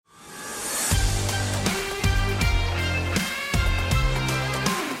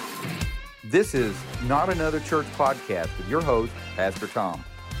This is Not Another Church Podcast with your host, Pastor Tom.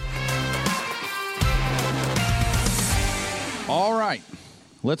 All right,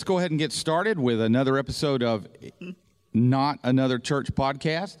 let's go ahead and get started with another episode of Not Another Church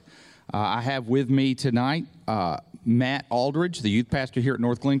Podcast. I have with me tonight Matt Aldridge, the youth pastor here at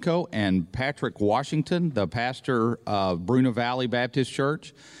North Glencoe, and Patrick Washington, the pastor of Bruno Valley Baptist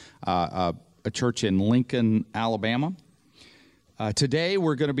Church, a church in Lincoln, Alabama. Today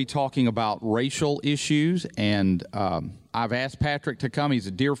we're going to be talking about racial issues, and I've asked Patrick to come. He's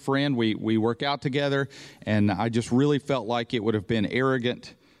a dear friend. We work out together, and I just really felt like it would have been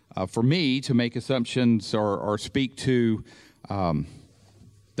arrogant for me to make assumptions or speak to the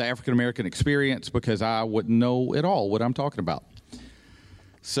African-American experience because I wouldn't know at all what I'm talking about.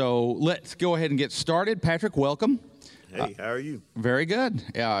 So let's go ahead and get started. Patrick, welcome. Hey, how are you? Very good.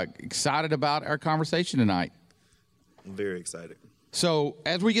 Excited about our conversation tonight. I'm very excited. So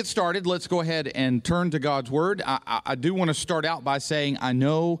as we get started, let's go ahead and turn to God's Word. I do want to start out by saying I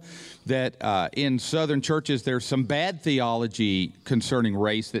know that in Southern churches there's some bad theology concerning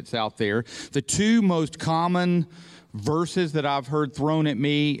race that's out there. The two most common verses that I've heard thrown at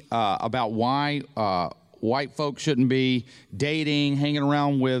me about why white folks shouldn't be dating, hanging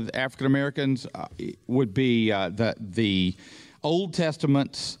around with African Americans would be the Old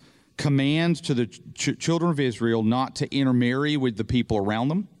Testament's commands to the children of Israel not to intermarry with the people around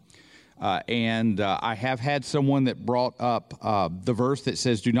them. And I have had someone that brought up the verse that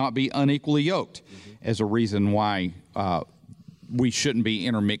says, do not be unequally yoked, as a reason why we shouldn't be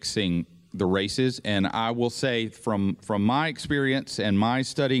intermixing the races. And I will say from my experience and my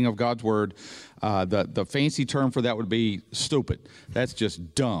studying of God's Word, the fancy term for that would be stupid. That's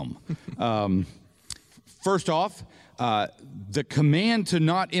just dumb. First off, the command to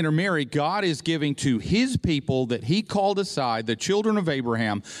not intermarry, God is giving to his people that he called aside, the children of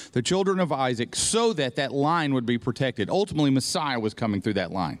Abraham, the children of Isaac, so that that line would be protected. Ultimately, Messiah was coming through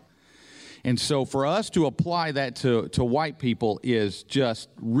that line. And so for us to apply that to white people is just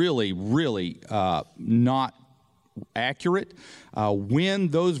really, really not accurate. When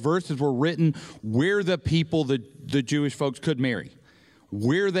those verses were written, we're the people the Jewish folks could marry.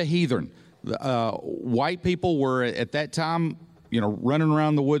 We're the heathen. White people were at that time, running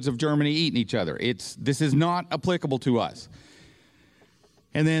around the woods of Germany eating each other. This is not applicable to us.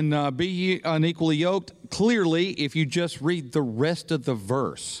 And then be ye unequally yoked. Clearly, if you just read the rest of the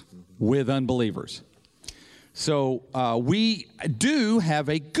verse with unbelievers. So we do have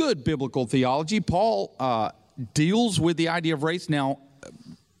a good biblical theology. Paul deals with the idea of race. Now,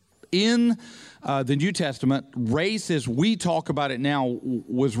 in the New Testament, race as we talk about it now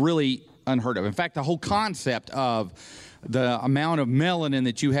was really unheard of. In fact, the whole concept of the amount of melanin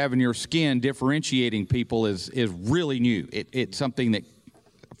that you have in your skin differentiating people is really new. It's something that,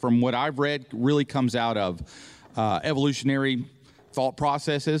 from what I've read, really comes out of evolutionary thought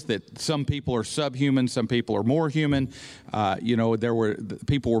processes, that some people are subhuman, some people are more human.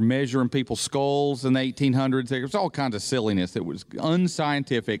 People were measuring people's skulls in the 1800s. There was all kinds of silliness that was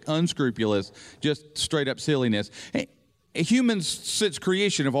unscientific, unscrupulous, just straight up silliness. Humans, since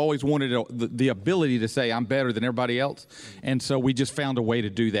creation, have always wanted the ability to say, I'm better than everybody else. And so we just found a way to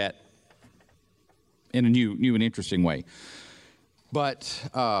do that in a new and interesting way. But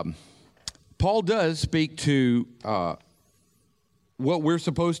Paul does speak to what we're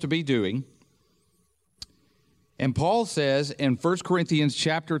supposed to be doing. And Paul says in 1 Corinthians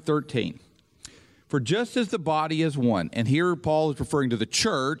chapter 13, for just as the body is one, and here Paul is referring to the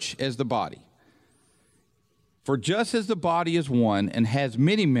church as the body. For just as the body is one and has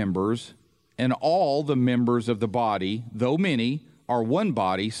many members, and all the members of the body, though many, are one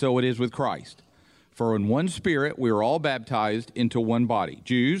body, so it is with Christ. For in one Spirit we are all baptized into one body.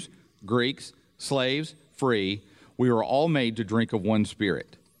 Jews, Greeks, slaves, free, we are all made to drink of one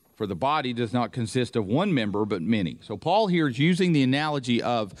Spirit. For the body does not consist of one member, but many. So Paul here is using the analogy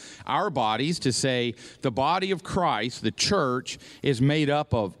of our bodies to say the body of Christ, the church, is made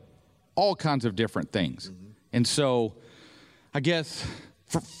up of all kinds of different things. And so, I guess,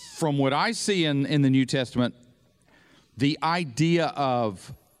 from what I see in the New Testament, the idea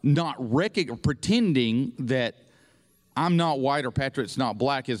of not pretending that I'm not white or Patrick's not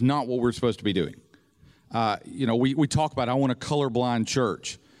black is not what we're supposed to be doing. We talk about, I want a colorblind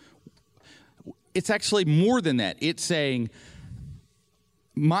church. It's actually more than that. It's saying,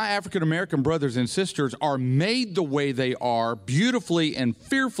 my African-American brothers and sisters are made the way they are, beautifully and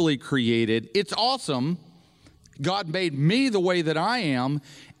fearfully created. It's awesome. God made me the way that I am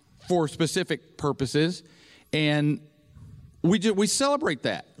for specific purposes, and we celebrate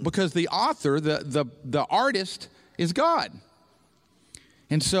that because the author, the artist, is God.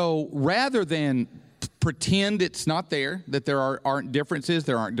 And so rather than pretend it's not there, that there aren't differences,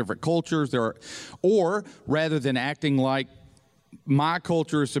 there aren't different cultures, or rather than acting like my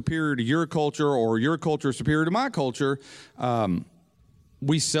culture is superior to your culture or your culture is superior to my culture,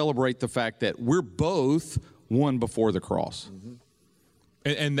 we celebrate the fact that we're both one before the cross. Mm-hmm.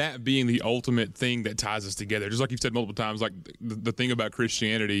 And that being the ultimate thing that ties us together. Just like you've said multiple times, like the thing about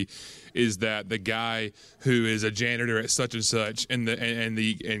Christianity is that the guy who is a janitor at such and such, and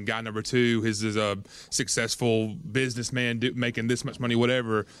guy number two is a successful businessman making this much money,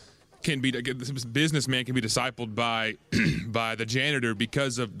 whatever, this businessman can be discipled by by the janitor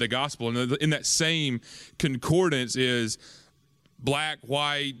because of the gospel. And in that same concordance is black,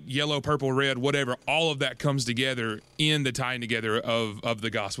 white, yellow, purple, red, whatever, all of that comes together in the tying together of the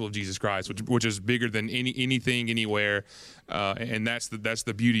gospel of Jesus Christ, which is bigger than anything, anywhere. And that's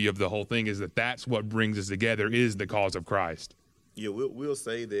the beauty of the whole thing, is that's what brings us together, is the cause of Christ. Yeah, we'll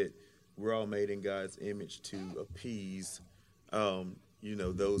say that we're all made in God's image to appease,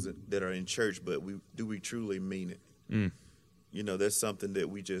 those that are in church, but do we truly mean it? That's something that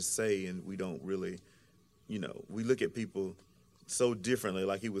we just say, and we don't really, we look at people so differently.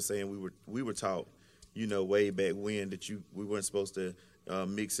 Like he was saying, we were taught, way back when that we weren't supposed to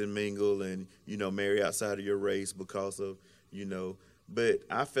mix and mingle and, marry outside of your race because of, but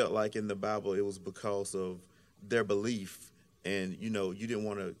I felt like in the Bible it was because of their belief, and, you didn't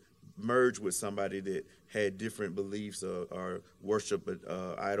want to merge with somebody that had different beliefs or worship an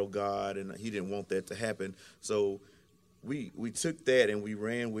idol god, and he didn't want that to happen. So we took that and we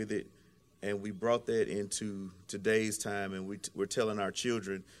ran with it. And we brought that into today's time, and we're telling our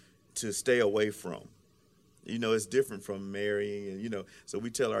children to stay away from. It's different from marrying, and, so we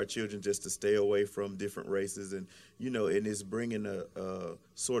tell our children just to stay away from different races, and, and it's bringing a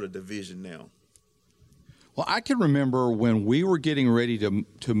sort of division now. Well, I can remember when we were getting ready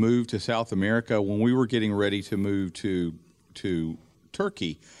to move to South America, when we were getting ready to move to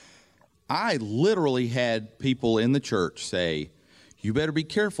Turkey, I literally had people in the church say, "You better be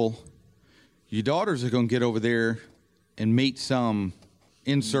careful. Your daughters are going to get over there and meet some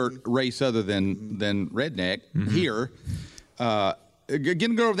insert race other than redneck here. Going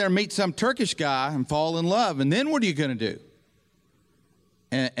to go over there and meet some Turkish guy and fall in love. And then what are you going to do?"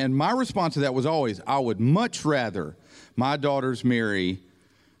 And my response to that was always, I would much rather my daughters marry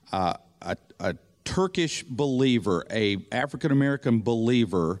a Turkish believer, a African-American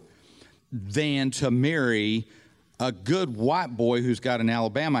believer, than to marry a good white boy who's got an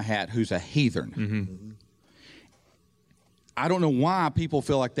Alabama hat who's a heathen. Mm-hmm. I don't know why people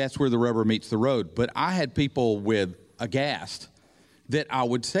feel like that's where the rubber meets the road, but I had people with aghast that I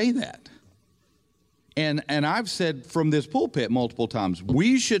would say that. And I've said from this pulpit multiple times,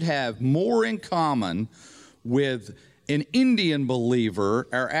 we should have more in common with an Indian believer,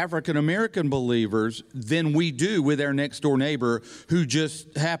 our African-American believers, than we do with our next-door neighbor who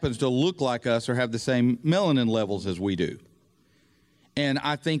just happens to look like us or have the same melanin levels as we do. And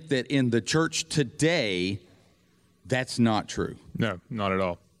I think that in the church today, that's not true. No, not at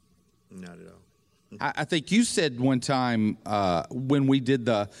all. Not at all. I think you said one time when we did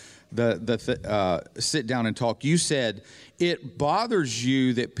the sit down and talk, you said it bothers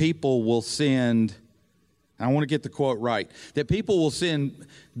you that people will send, I want to get the quote right, that people will send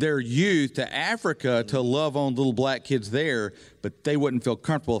their youth to Africa to love on little black kids there, but they wouldn't feel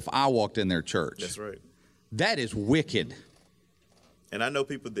comfortable if I walked in their church. That's right. That is wicked. And I know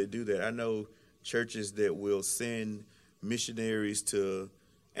people that do that. I know churches that will send missionaries to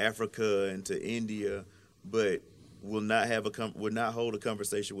Africa and to India, but will not hold a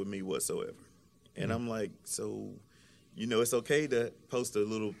conversation with me whatsoever. And I'm like, so, it's okay to post a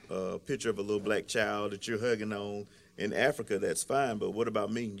little picture of a little black child that you're hugging on in Africa. That's fine. But what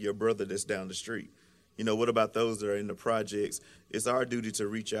about me, your brother that's down the street? What about those that are in the projects? It's our duty to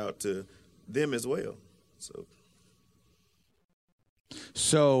reach out to them as well.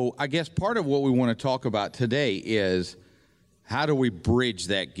 So I guess part of what we want to talk about today is how do we bridge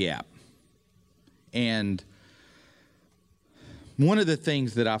that gap? And one of the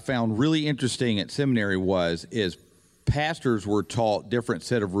things that I found really interesting at seminary is pastors were taught different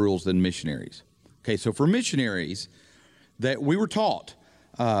set of rules than missionaries. Okay, so for missionaries, that we were taught,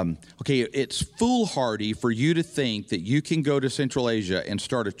 it's foolhardy for you to think that you can go to Central Asia and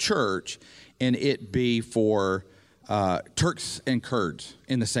start a church and it be for Turks and Kurds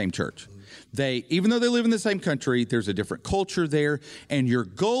in the same church. Even though they live in the same country, there's a different culture there, and your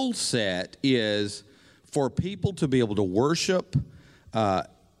goal set is for people to be able to worship,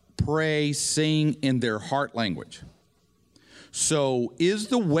 pray, sing in their heart language. So is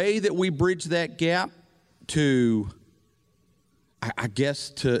the way that we bridge that gap to I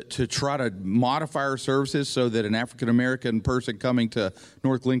guess to try to modify our services so that an African American person coming to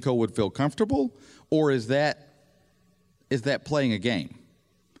North Glencoe would feel comfortable, or is that playing a game?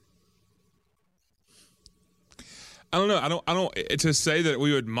 I don't know. I don't to say that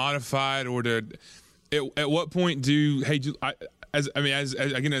we would modify it, or to at what point do as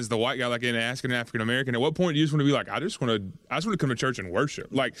the white guy, like, and asking an African American, at what point do you just want to be like, I just want to come to church and worship,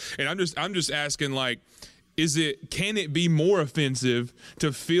 like, and I'm just asking, like, can it be more offensive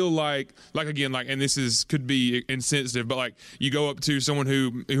to feel like again, like, and this could be insensitive, but like you go up to someone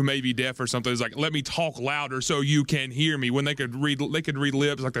who may be deaf or something, is like, let me talk louder so you can hear me, when they could read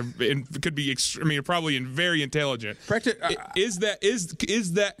lips, like, it could be probably very intelligent. Could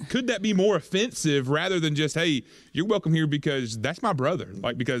that be more offensive rather than just, hey, you're welcome here because that's my brother,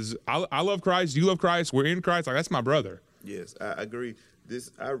 like, because I love Christ, you love Christ, we're in Christ, like, that's my brother. Yes, I agree.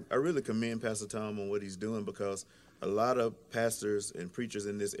 I really commend Pastor Tom on what he's doing, because a lot of pastors and preachers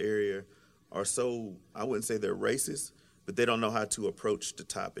in this area are so, I wouldn't say they're racist, but they don't know how to approach the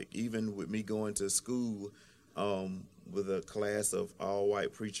topic. Even with me going to school with a class of all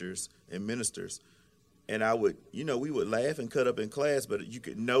white preachers and ministers, and we would laugh and cut up in class, but you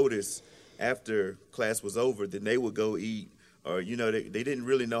could notice after class was over, then they would go eat, or, they didn't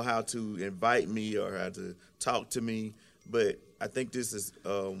really know how to invite me or how to talk to me. But I think this is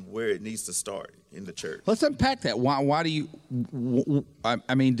where it needs to start in the church. Let's unpack that. Why do you?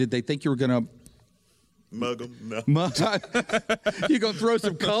 Did they think you were going to mug them? No. You going to throw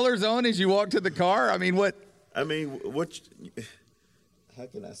some colors on as you walk to the car? I mean, what? How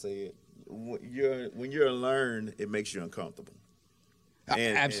can I say it? When you're learned, it makes you uncomfortable.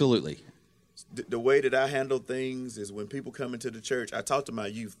 Absolutely. And the way that I handle things is, when people come into the church, I talk to my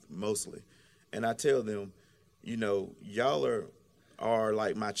youth mostly, and I tell them, y'all are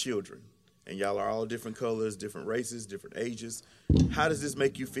like my children, and y'all are all different colors, different races, different ages. How does this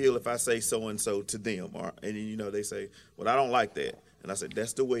make you feel if I say so-and-so to them? And they say, well, I don't like that. And I said,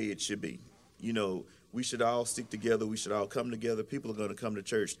 that's the way it should be. We should all stick together. We should all come together. People are going to come to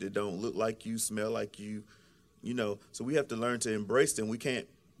church that don't look like you, smell like you, so we have to learn to embrace them. We can't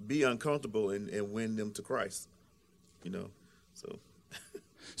be uncomfortable and win them to Christ, so.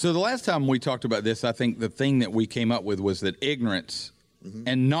 So the last time we talked about this, I think the thing that we came up with was that ignorance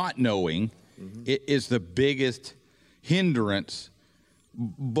and not knowing is the biggest hindrance,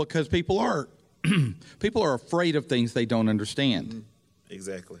 because people are afraid of things they don't understand.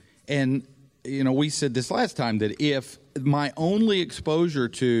 Exactly. And, we said this last time, that if my only exposure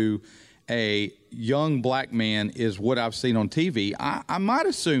to a young black man is what I've seen on TV, I might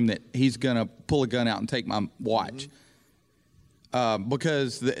assume that he's going to pull a gun out and take my watch.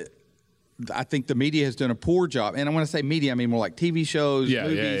 Because I think the media has done a poor job. And when I say media, I mean more like TV shows,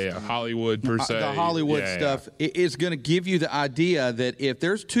 movies. Hollywood, per se. The Hollywood stuff is going to give you the idea that if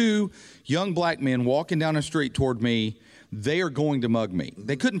there's two young black men walking down the street toward me, they are going to mug me.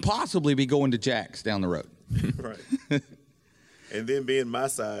 They couldn't possibly be going to Jack's down the road. Right. And then being my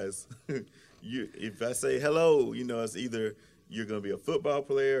size, if I say hello, it's either you're going to be a football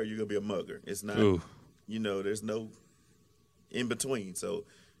player or you're going to be a mugger. It's not, there's no in between. So,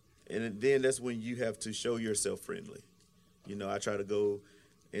 and then that's when you have to show yourself friendly. I try to go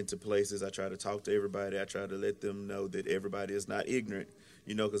into places. I try to talk to everybody. I try to let them know that everybody is not ignorant,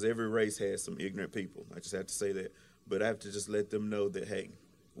 because every race has some ignorant people. I just have to say that. But I have to just let them know that, hey,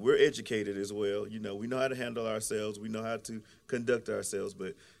 we're educated as well. We know how to handle ourselves. We know how to conduct ourselves.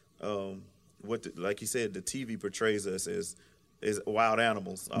 But like you said, the TV portrays us as wild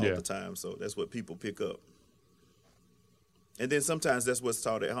animals all the time. So that's what people pick up. And then sometimes that's what's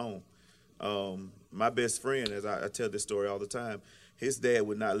taught at home. My best friend, as I tell this story all the time, his dad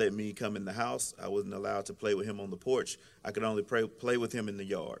would not let me come in the house. I wasn't allowed to play with him on the porch. I could only play with him in the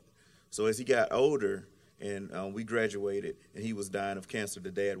yard. So as he got older and we graduated and he was dying of cancer,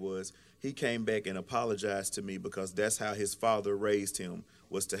 the dad was, he came back and apologized to me, because that's how his father raised him,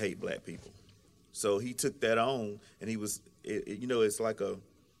 was to hate black people. So he took that on, and he was, it's like a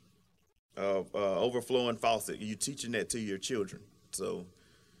overflowing faucet. You're teaching that to your children. So,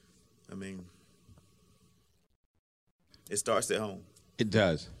 it starts at home. It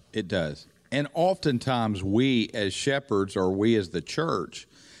does. And oftentimes we as shepherds, or we as the church,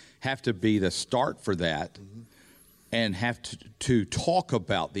 have to be the start for that, and have to talk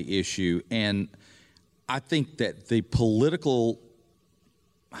about the issue. And I think that the political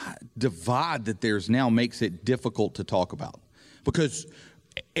divide that there's now makes it difficult to talk about, because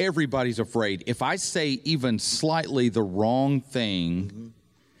everybody's afraid. If I say even slightly the wrong thing,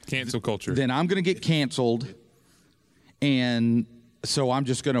 cancel culture, then I'm going to get canceled. And so I'm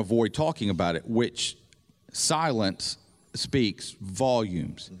just going to avoid talking about it, which silence speaks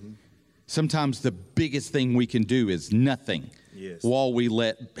volumes. Sometimes the biggest thing we can do is nothing while we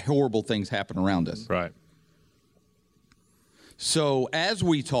let horrible things happen around us. Right. So as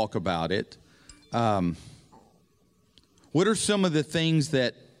we talk about it, what are some of the things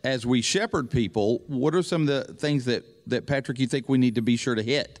that, as we shepherd people, what are some of the things that Patrick, you think we need to be sure to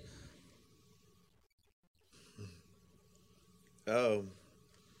hit?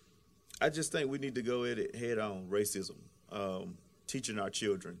 I just think we need to go at it head on, racism, teaching our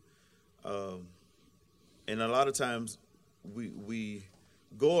children. And a lot of times we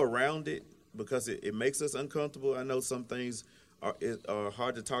go around it because it makes us uncomfortable. I know some things are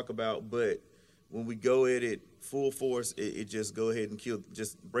hard to talk about, but when we go at it full force, it just go ahead and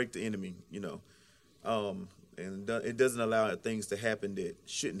just break the enemy, and it doesn't allow things to happen that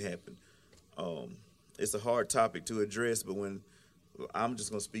shouldn't happen. It's a hard topic to address, but when I'm just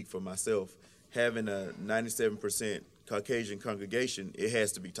going to speak for myself, having a 97% Caucasian congregation, it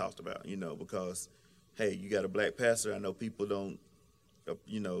has to be talked about, because, hey, you got a black pastor. I know people don't,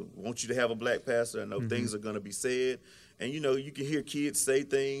 want you to have a black pastor. I know things are going to be said. And, you can hear kids say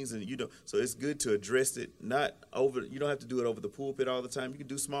things, and, so it's good to address it, you don't have to do it over the pulpit all the time. You can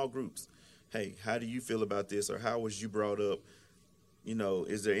do small groups. Hey, how do you feel about this? Or how was you brought up?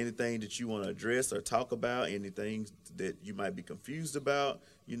 Is there anything that you want to address or talk about? Anything that you might be confused about?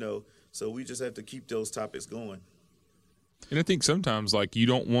 So we just have to keep those topics going. And I think sometimes, you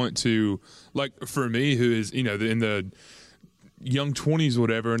don't want to, for me, who is, in the young 20s or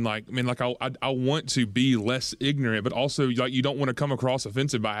whatever, and I want to be less ignorant, but also you don't want to come across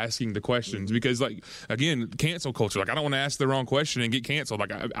offensive by asking the questions, because again, cancel culture, I don't want to ask the wrong question and get canceled,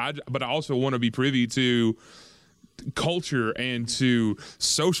 but I also want to be privy to culture and to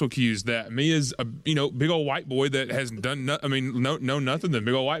social cues that me as a big old white boy that has done know nothing than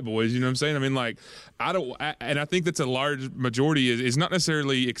big old white boys, you know what I'm saying? And I think that's a large majority is not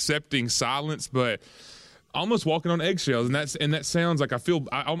necessarily accepting silence, but almost walking on eggshells, and that sounds like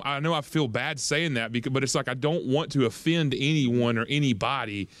I know I feel bad saying that, but it's I don't want to offend anyone or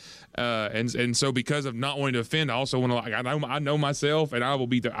anybody, and so because of not wanting to offend, I also want to I know myself, and I will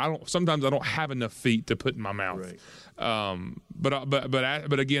be there. Sometimes I don't have enough feet to put in my mouth. Right.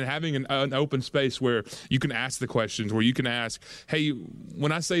 But again, having an open space where you can ask the questions, where you can ask, hey,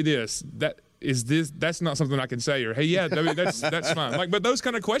 when I say this, that's not something I can say, or hey, yeah, that's fine. But those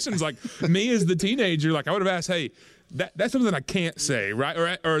kind of questions, me as the teenager, I would have asked, hey, that's something I can't say,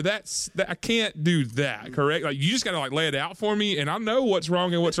 right? Or that I can't do that, correct? You just got to lay it out for me, and I know what's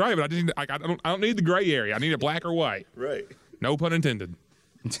wrong and what's right, but I don't need the gray area. I need a black or white. Right. No pun intended.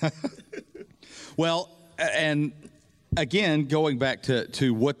 Well, and again, going back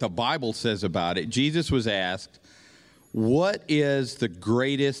to what the Bible says about it, Jesus was asked, what is the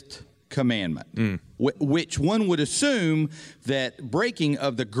greatest commandment? Which one would assume that breaking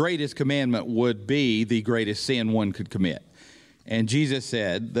of the greatest commandment would be the greatest sin one could commit. And Jesus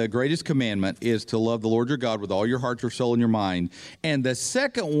said, the greatest commandment is to love the Lord your God with all your heart, your soul, and your mind. And the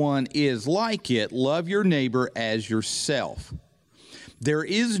second one is like it, love your neighbor as yourself. There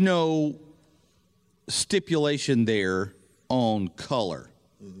is no stipulation there on color.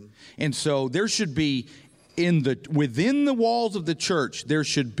 And so there should be, within the walls of the church, there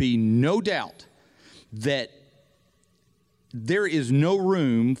should be no doubt that there is no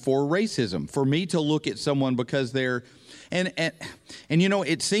room for racism, for me to look at someone because they're, and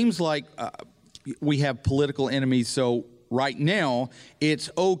it seems like we have political enemies, so right now it's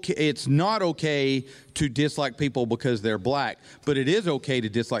okay, it's not okay to dislike people because they're black, but it is okay to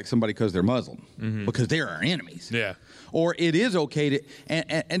dislike somebody because they're Muslim, because they're our enemies. Yeah. Or it is okay to,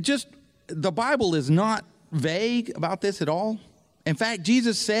 and just, the Bible is not vague about this at all. In fact,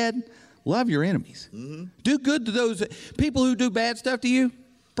 Jesus said, love your enemies. Do good to those people who do bad stuff to you.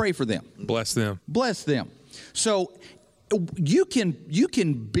 Pray for them. Bless them. Bless them. So you can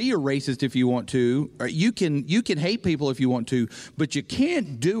be a racist if you want to, or you can hate people if you want to, but you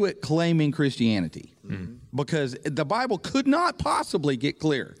can't do it claiming Christianity, because the Bible could not possibly get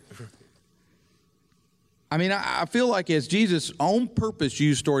clear. I mean, I feel like as Jesus on purpose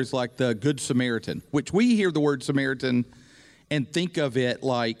used stories like the Good Samaritan, which we hear the word Samaritan and think of it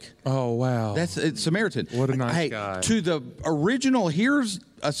like, oh, wow, it's Samaritan. What a nice guy. To the original, here's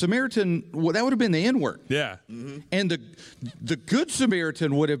a Samaritan, well, that would have been the N-word. Yeah. And the Good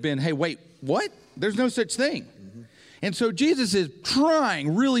Samaritan would have been, hey, wait, what? There's no such thing. And so Jesus is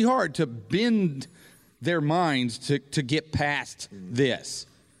trying really hard to bend their minds to get past this.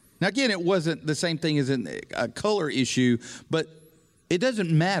 Now, again, it wasn't the same thing as a color issue, but it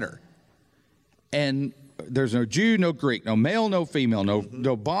doesn't matter. And there's no Jew, no Greek, no male, no female,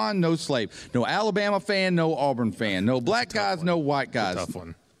 no bond, no slave, no Alabama fan, no Auburn fan, no black guys, no white guys. Tough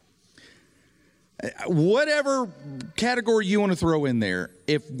one. Whatever category you want to throw in there,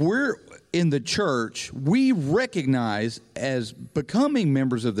 if we're in the church, we recognize as becoming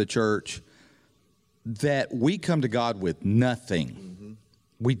members of the church that we come to God with nothing. Mm-hmm.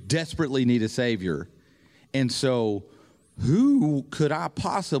 We desperately need a Savior. And so who could I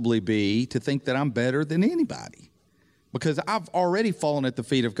possibly be to think that I'm better than anybody? Because I've already fallen at the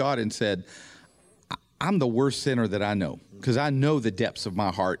feet of God and said, I'm the worst sinner that I know, because I know the depths of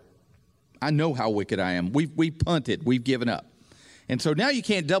my heart. I know how wicked I am. We've punted. We've given up. And so now you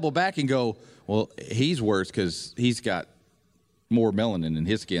can't double back and go, well, he's worse because he's got more melanin in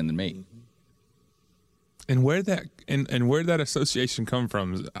his skin than me. And where that association come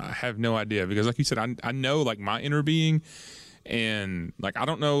from, I have no idea. Because like you said, I know like my inner being, and like I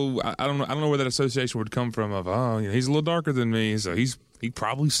don't know where that association would come from. Of he's a little darker than me, so he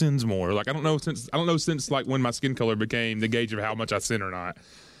probably sins more. Like I don't know since like when my skin color became the gauge of how much I sin or not.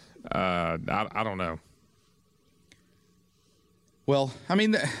 I don't know. Well, I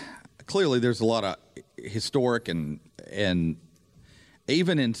mean, clearly there's a lot of historic and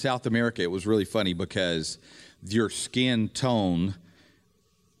even in South America, it was really funny because your skin tone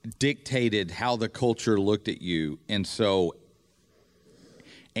dictated how the culture looked at you. And so,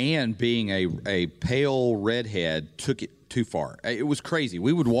 and being a pale redhead took it too far. It was crazy.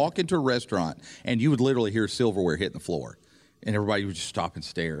 We would walk into a restaurant and you would literally hear silverware hitting the floor. And everybody would just stop and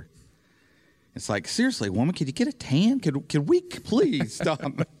stare. It's like, seriously, woman, could you get a tan? Could we please stop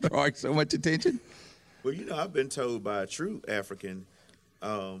drawing so much attention? Well, I've been told by a true African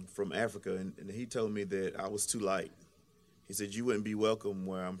from Africa, and he told me that I was too light. He said, you wouldn't be welcome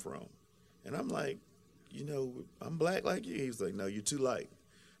where I'm from. And I'm like, I'm black like you. He was like, no, you're too light.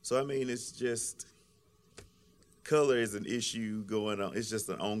 So, I mean, it's just color is an issue going on. It's just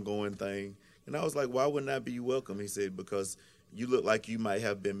an ongoing thing. And I was like, why wouldn't I be welcome? He said, because you look like you might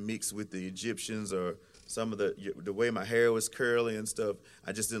have been mixed with the Egyptians, or some of the way my hair was curly and stuff.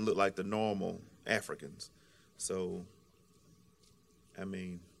 I just didn't look like the normal Africans. So, I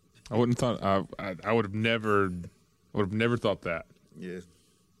mean, I wouldn't thought I would have never thought that. Yeah.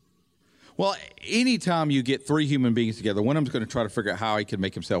 Well, anytime you get three human beings together, one of them's going to try to figure out how he can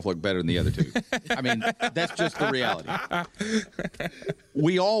make himself look better than the other two. I mean, that's just the reality.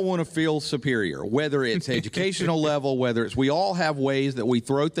 We all want to feel superior, whether it's educational level, whether it's, we all have ways that we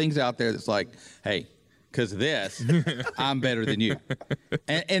throw things out there that's like, hey, because of this, I'm better than you.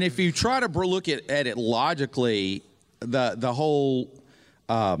 And if you try to look at it logically, the whole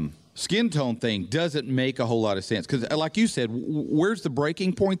skin tone thing doesn't make a whole lot of sense. Because like you said, where's the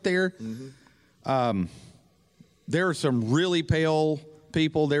breaking point there? Mm-hmm. There are some really pale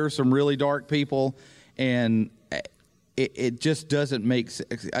people. There are some really dark people. And it just doesn't make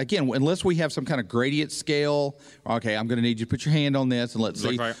sense. Again, unless we have some kind of gradient scale. Okay, I'm going to need you to put your hand on this and let's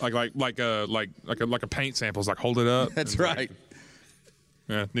see. Like a paint sample. It's like, hold it up. That's right.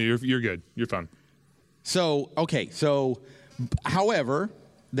 Yeah, you're good. You're fine. So, however,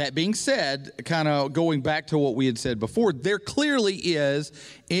 that being said, kind of going back to what we had said before, there clearly is,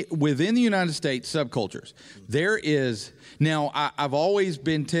 within the United States, subcultures. There is, now, I've always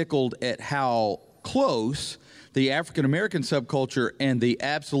been tickled at how close the African-American subculture and the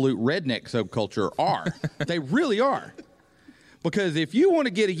absolute redneck subculture are. They really are. Because if you want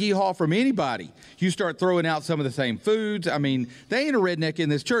to get a yeehaw from anybody, you start throwing out some of the same foods. I mean, they ain't a redneck in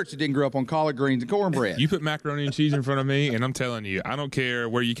this church that didn't grow up on collard greens and cornbread. You put macaroni and cheese in front of me, and I'm telling you, I don't care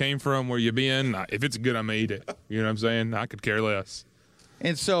where you came from, where you been. If it's good, I'm going to eat it. You know what I'm saying? I could care less.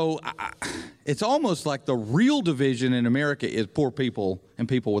 And so it's almost like the real division in America is poor people and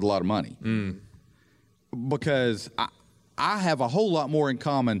people with a lot of money. Because I have a whole lot more in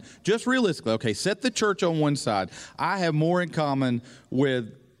common, just realistically. Okay, set the church on one side. I have more in common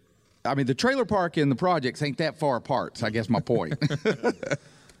with, the trailer park and the projects ain't that far apart, so I guess my point.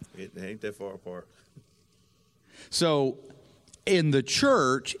 It ain't that far apart. So in the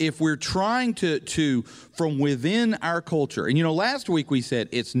church, if we're trying to from within our culture, and last week we said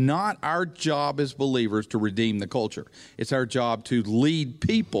it's not our job as believers to redeem the culture. It's our job to lead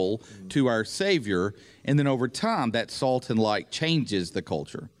people to our Savior, and then over time that salt and light changes the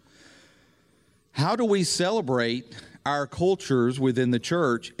culture. How do we celebrate our cultures within the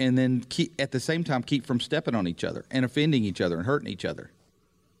church and then at the same time keep from stepping on each other and offending each other and hurting each other?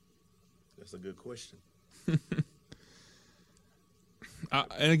 That's a good question.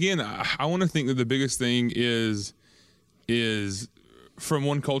 And again, I want to think that the biggest thing is from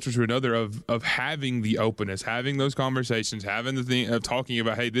one culture to another of having the openness, having those conversations, having the thing of talking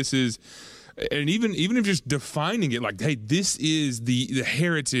about, hey, this is and even if just defining it like, hey, this is the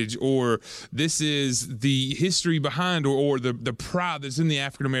heritage, or this is the history behind, or the pride that's in the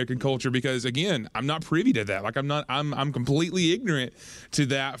African American culture, because again, I'm not privy to that. Like I'm completely ignorant to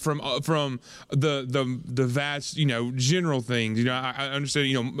that from the vast, general things. I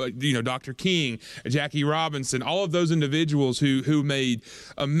understand, Dr. King, Jackie Robinson, all of those individuals who made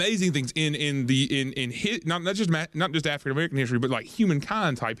amazing things not just African American history, but like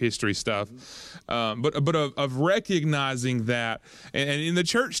humankind type history stuff. But of recognizing that, and in the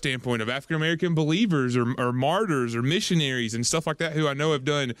church standpoint of African American believers or martyrs or missionaries and stuff like that, who I know have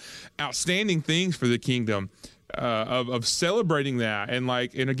done outstanding things for the kingdom. Of celebrating that,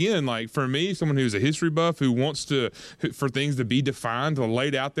 and again, for me, someone who's a history buff who wants for things to be defined or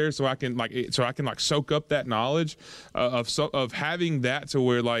laid out there, so I can soak up that knowledge of having that to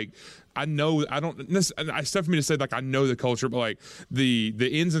where I know it's tough for me to say I know the culture, but the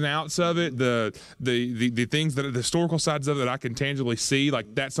ins and outs of it, the things that the historical sides of it that I can tangibly see,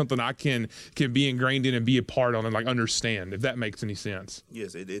 that's something I can be ingrained in and be a part of and understand, if that makes any sense.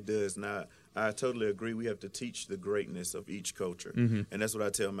 Yes, it does not. I totally agree. We have to teach the greatness of each culture. And that's what I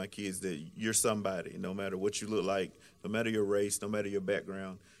tell my kids, that you're somebody, no matter what you look like, no matter your race, no matter your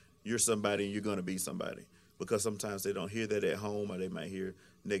background, you're somebody and you're going to be somebody. Because sometimes they don't hear that at home, or they might hear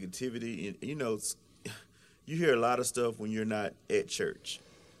negativity. And, you hear a lot of stuff when you're not at church,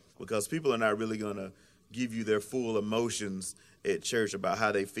 because people are not really going to give you their full emotions at church about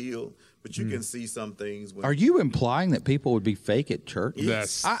how they feel. But you can see some things. Are you implying that people would be fake at church?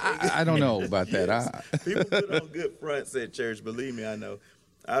 Yes. I don't know about yes. that. People put on good fronts at church. Believe me, I know.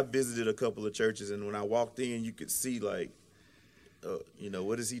 I visited a couple of churches, and when I walked in, you could see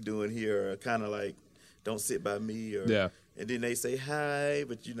what is he doing here? Or kind of don't sit by me. Or, yeah. And then they say hi,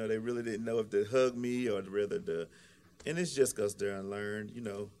 but they really didn't know if to hug me or rather to. And it's just because they're unlearned,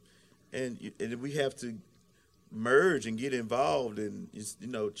 And we have to merge and get involved, and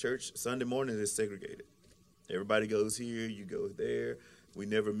church Sunday morning is segregated. Everybody goes here, you go there. We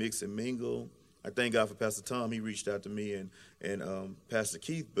never mix and mingle. I thank God for Pastor Tom. He reached out to me and Pastor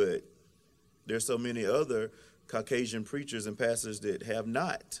Keith, but there's so many other Caucasian preachers and pastors that have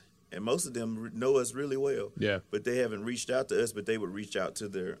not, and most of them know us really well. Yeah. But they haven't reached out to us, but they would reach out to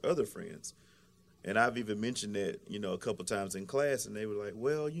their other friends. And I've even mentioned that, a couple times in class, and they were like,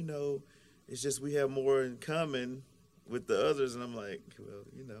 well, it's just we have more in common with the others. And I'm like, well,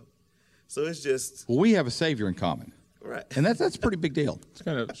 so it's just. Well, we have a Savior in common. Right. And that's a pretty big deal. It's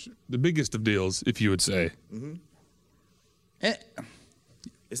kind of the biggest of deals, if you would say. Mm-hmm.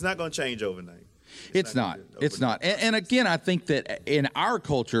 It's not going to change overnight. It's not. It's not. And again, I think that in our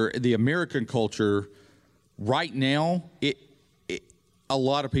culture, the American culture, right now, a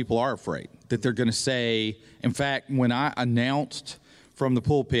lot of people are afraid that they're going to say, in fact, when I announced from the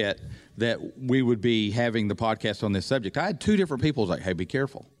pulpit that we would be having the podcast on this subject, I had two different people like, hey, be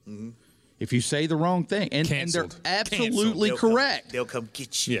careful. Mm-hmm. If you say the wrong thing. And they're absolutely correct. They'll come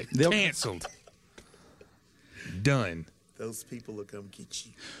get you. Yeah, canceled. Done. Those people will come get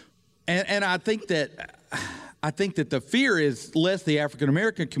you. And I think that the fear is less the African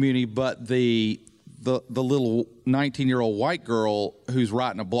American community, but the little 19-year-old white girl who's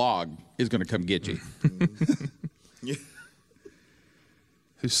writing a blog is going to come get you. Yeah.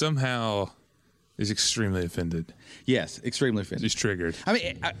 Who somehow is extremely offended. Yes, extremely offended. He's triggered. I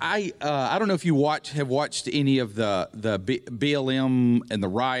mean, I don't know if you have watched any of the BLM and the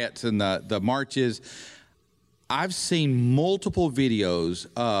riots and the marches. I've seen multiple videos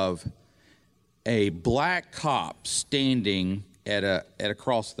of a black cop standing at a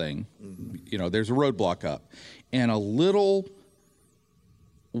cross thing. Mm-hmm. There's a roadblock up, and a little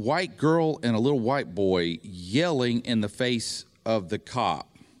white girl and a little white boy yelling in the face of the cop,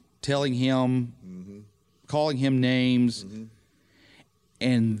 telling him, mm-hmm. calling him names, mm-hmm.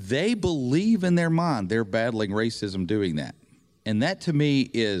 and they believe in their mind they're battling racism doing that. And that to me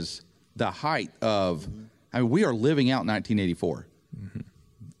is the height of, mm-hmm. I mean, we are living out 1984. Mm-hmm.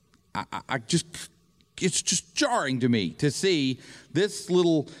 It's just jarring to me to see this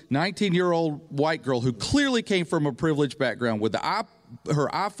little 19-year-old white girl who clearly came from a privileged background with her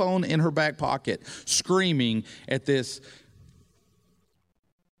iPhone in her back pocket screaming at this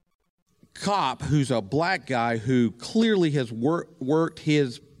cop who's a black guy who clearly has worked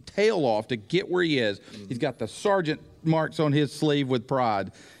his tail off to get where he is. Mm-hmm. He's got the sergeant marks on his sleeve with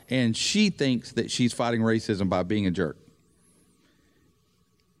pride, and she thinks that she's fighting racism by being a jerk.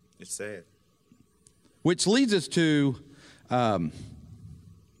 It's sad. Which leads us to how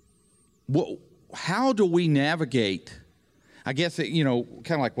do we navigate? I guess,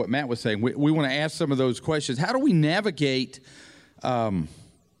 kind of like what Matt was saying, we want to ask some of those questions. How do we navigate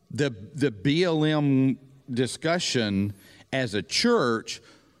the BLM discussion as a church,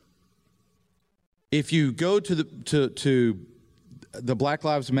 if you go to the Black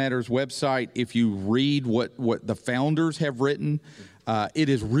Lives Matter's website, if you read what the founders have written, it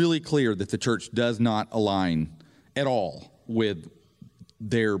is really clear that the church does not align at all with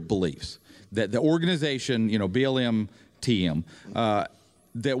their beliefs. That the organization, BLM, TM,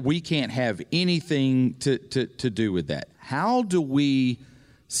 that we can't have anything to do with that. How do we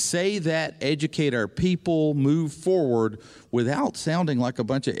say that, educate our people, move forward without sounding like a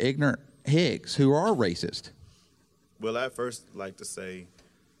bunch of ignorant hicks who are racist? Well, I'd first like to say,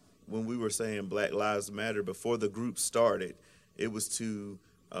 when we were saying Black Lives Matter, before the group started, it was to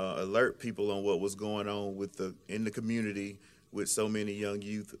alert people on what was going on in the community with so many young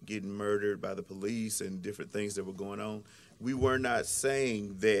youth getting murdered by the police and different things that were going on. We were not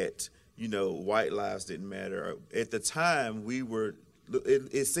saying that, white lives didn't matter. At the time,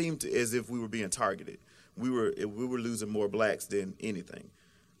 it seemed as if we were being targeted. We were losing more blacks than anything.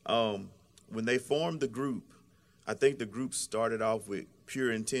 When they formed the group, I think the group started off with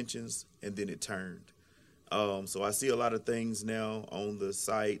pure intentions, and then it turned. So I see a lot of things now on the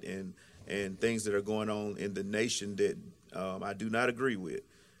site and things that are going on in the nation that I do not agree with,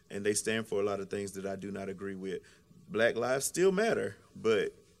 and they stand for a lot of things that I do not agree with. Black lives still matter,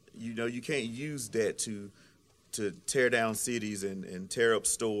 but you can't use that to tear down cities and tear up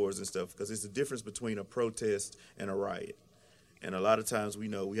stores and stuff, because it's the difference between a protest and a riot. And a lot of times we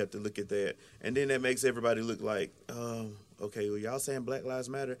have to look at that, and then that makes everybody look like, okay, well, y'all saying Black Lives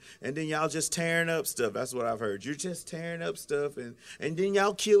Matter, and then y'all just tearing up stuff. That's what I've heard. You're just tearing up stuff, and then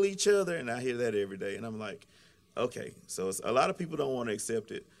y'all kill each other, and I hear that every day, and I'm like, okay. So a lot of people don't want to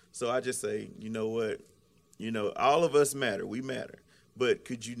accept it. So I just say, you know what? All of us matter. We matter. But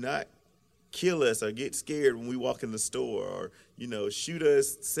could you not kill us or get scared when we walk in the store, or shoot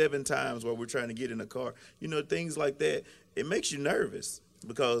us 7 times while we're trying to get in a car? Things like that. It makes you nervous,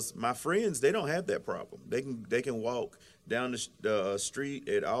 because my friends, they don't have that problem. They can walk down the street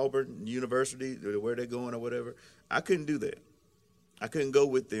at Auburn University, where they're going or whatever. I couldn't do that. I couldn't go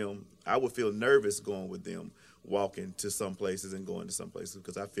with them. I would feel nervous going with them, walking to some places and going to some places,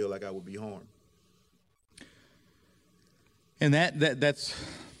 because I feel like I would be harmed. And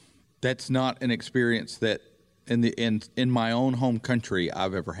that's not an experience that in my own home country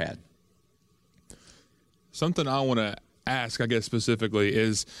I've ever had. Something I want to ask, I guess, specifically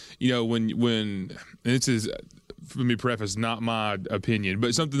is, when and this is, let me preface, not my opinion,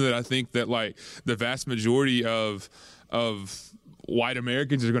 but something that I think that, like, the vast majority of white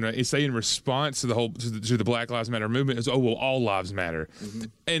Americans are going to say in response to the Black Lives Matter movement is, oh, well, all lives matter. Mm-hmm.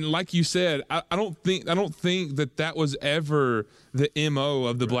 And like you said, I don't think that was ever the MO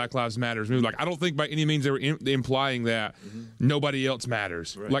of the Black Lives Matter movement. Like, I don't think by any means they were implying that nobody else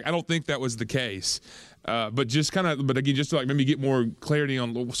matters. Right. Like, I don't think that was the case. But again, just to like maybe get more clarity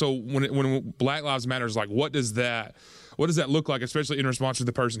on. So when Black Lives Matter is like, what does that look like, especially in response to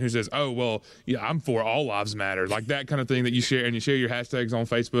the person who says, oh, well, yeah, I'm for all lives matter, like that kind of thing that you share, and you share your hashtags on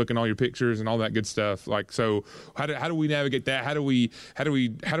Facebook and all your pictures and all that good stuff. Like, so how do we navigate that? How do we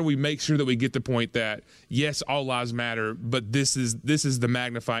make sure that we get the point that yes, all lives matter, but this is the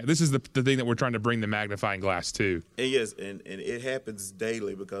thing that we're trying to bring the magnifying glass to. And yes, and it happens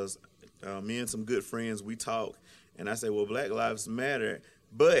daily, because me and some good friends, we talk, and I say, well, Black Lives Matter,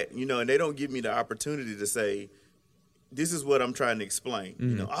 but, and they don't give me the opportunity to say, this is what I'm trying to explain.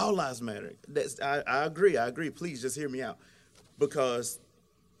 Mm-hmm. All lives matter. I agree. Please just hear me out. Because,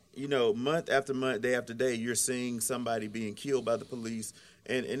 month after month, day after day, you're seeing somebody being killed by the police,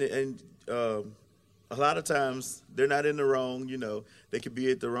 and a lot of times they're not in the wrong. They could be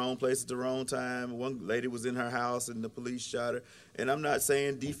at the wrong place at the wrong time. One lady was in her house and the police shot her. And I'm not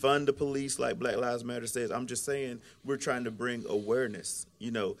saying defund the police like Black Lives Matter says. I'm just saying we're trying to bring awareness,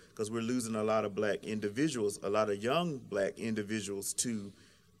 because we're losing a lot of black individuals, a lot of young black individuals to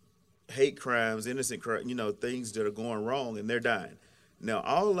hate crimes, innocent crimes, things that are going wrong, and they're dying. Now,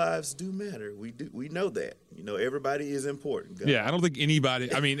 all lives do matter. We know that. Everybody is important. God. Yeah, I don't think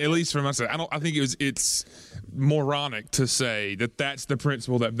anybody. I mean, at least from myself, I think it's moronic to say that that's the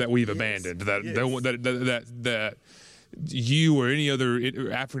principle that we've abandoned. That you or any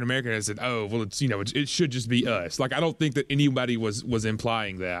other African American has said, oh, well, it should just be us. Like, I don't think that anybody was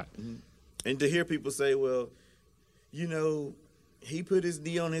implying that. Mm-hmm. And to hear people say, well, he put his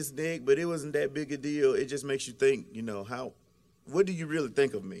knee on his neck, but it wasn't that big a deal. It just makes you think, what do you really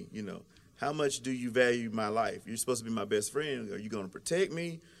think of me? How much do you value my life? You're supposed to be my best friend. Are you going to protect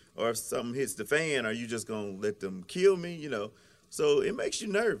me? Or if something hits the fan, are you just going to let them kill me? So it makes you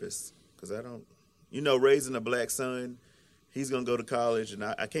nervous, because I don't, raising a black son, he's going to go to college, and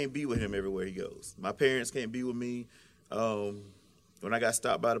I can't be with him everywhere he goes. My parents can't be with me. When I got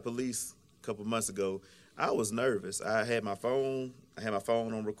stopped by the police a couple months ago, I was nervous. I had my phone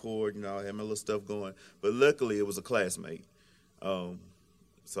on record, I had my little stuff going. But luckily, it was a classmate.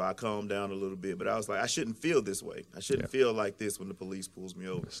 So I calmed down a little bit. But I was like, I shouldn't feel this way. I shouldn't feel like this when the police pulls me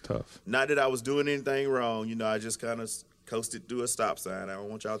over. It's tough. Not that I was doing anything wrong. I just kind of coasted through a stop sign. I don't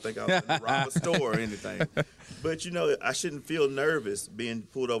want y'all to think I was going to rob a store or anything. But, I shouldn't feel nervous being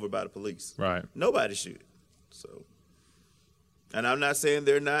pulled over by the police. Right. Nobody should. So, and I'm not saying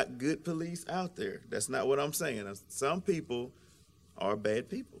they're not good police out there. That's not what I'm saying. Some people are bad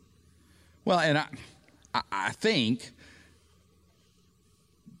people. Well, and I think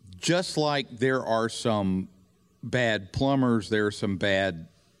just like there are some bad plumbers, there are some bad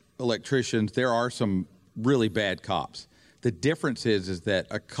electricians, there are some really bad cops. The difference is that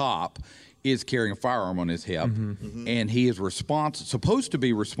a cop is carrying a firearm on his hip, and he is supposed to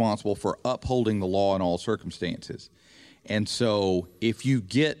be responsible for upholding the law in all circumstances. And so if you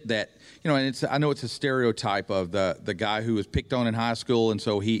get that, and I know it's a stereotype of the guy who was picked on in high school, and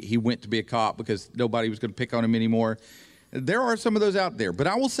so he went to be a cop because nobody was going to pick on him anymore. There are some of those out there. But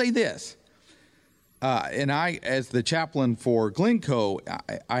I will say this, and I, as the chaplain for Glencoe,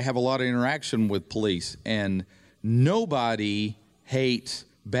 I have a lot of interaction with police, and nobody hates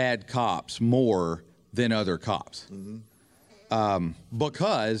bad cops more than other cops.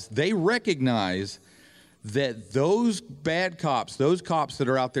 Because they recognize that those bad cops, those cops that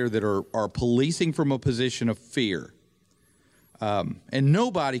are out there that are policing from a position of fear, and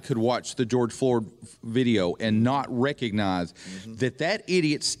nobody could watch the George Floyd video and not recognize that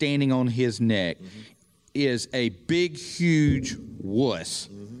idiot standing on his neck is a big, huge wuss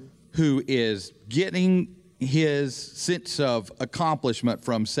who is getting his sense of accomplishment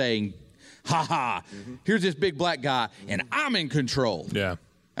from saying, ha, here's this big black guy, and I'm in control. Yeah.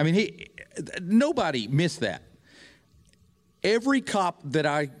 I mean, nobody missed that. Every cop that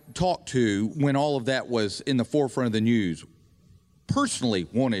I talked to when all of that was in the forefront of the news personally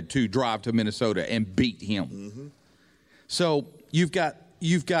wanted to drive to Minnesota and beat him. So you've got,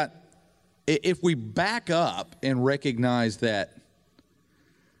 if we back up and recognize that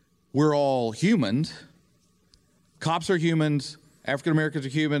we're all humans, cops are humans, African Americans are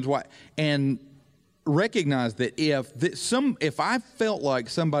humans, and recognize that if I felt like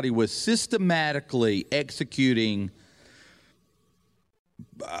somebody was systematically executing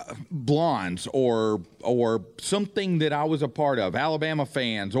blondes or something that I was a part of, Alabama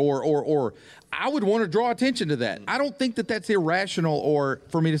fans, or I would want to draw attention to that. I don't think that that's irrational, or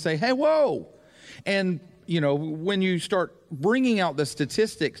for me to say, hey, whoa. And, when you start bringing out the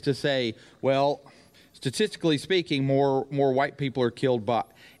statistics to say, well, statistically speaking, more white people are killed by.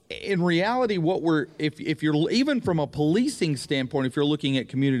 In reality, if you're even from a policing standpoint, if you're looking at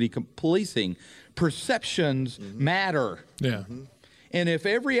community policing, perceptions matter. Yeah. And if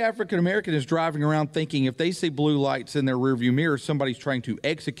every African American is driving around thinking if they see blue lights in their rearview mirror, somebody's trying to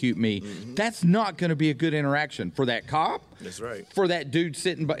execute me, that's not going to be a good interaction for that cop. That's right. For that dude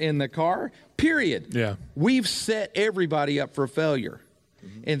sitting in the car. Period. Yeah. We've set everybody up for failure,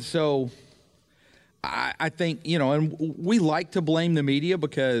 and so. I think, and we like to blame the media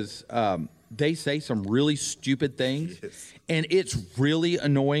because they say some really stupid things, and it's really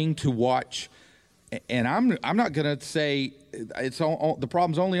annoying to watch. And I'm not going to say the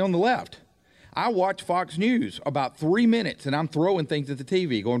problem's only on the left. I watch Fox News about 3 minutes, and I'm throwing things at the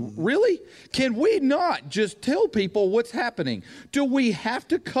TV going, really? Can we not just tell people what's happening? Do we have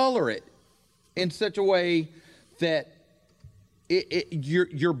to color it in such a way that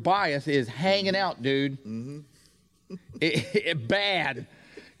your bias is hanging out, dude? Bad.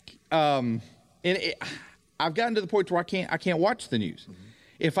 I've gotten to the point where I can't watch the news.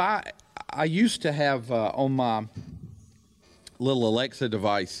 If I used to have on my little Alexa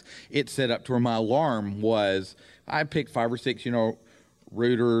device, it set up to where my alarm was, I picked 5 or 6,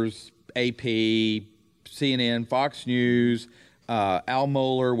 Reuters, AP, CNN, Fox News, Al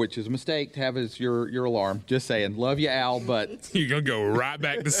Mohler, which is a mistake to have as your alarm. Just saying, love you, Al, but you're gonna go right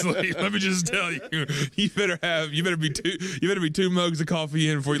back to sleep. Let me just tell you, you better be 2 mugs of coffee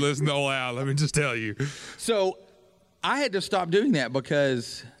in before you listen to old Al. Let me just tell you. So I had to stop doing that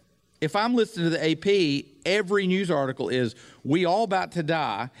because if I'm listening to the AP, every news article is we all about to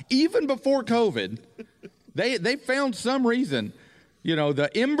die. Even before COVID, they found some reason. The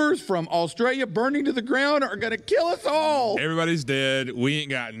embers from Australia burning to the ground are going to kill us all. Everybody's dead. We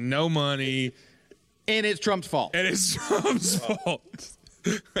ain't got no money. And it's Trump's fault.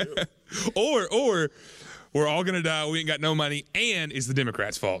 Or we're all going to die, we ain't got no money, and it's the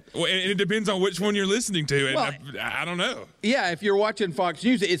Democrats' fault. And it depends on which one you're listening to, and Well, I don't know. Yeah, if you're watching Fox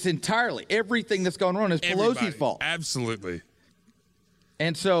News, it's entirely everything that's going on is Everybody. Pelosi's fault. Absolutely.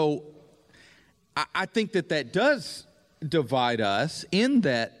 And so I think that does divide us in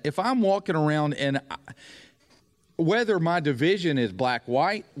that if I'm walking around and whether my division is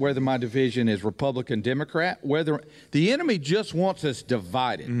black-white, whether my division is Republican-Democrat, whether the enemy just wants us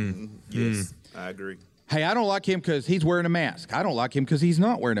divided. Yes, I agree. Hey, I don't like him because he's wearing a mask. I don't like him because he's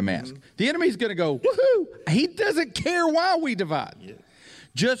not wearing a mask. The enemy's going to go, woohoo! He doesn't care why we divide. Yeah.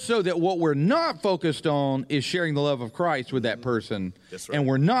 Just so that what we're not focused on is sharing the love of Christ with that person. That's right. And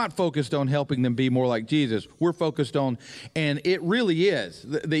we're not focused on helping them be more like Jesus. We're focused on, and it really is,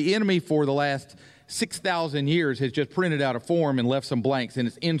 the enemy for the last 6,000 years has just printed out a form and left some blanks, and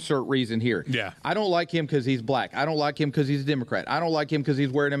it's insert reason here. Yeah. I don't like him because he's black. I don't like him because he's a Democrat. I don't like him because he's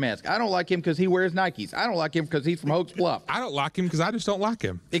wearing a mask. I don't like him because he wears Nikes. I don't like him because he's from Oaks Bluff. I don't like him because I just don't like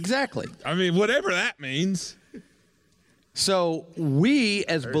him. Exactly. I mean, whatever that means. So we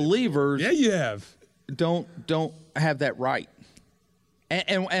as believers Yeah, you have. don't have that right.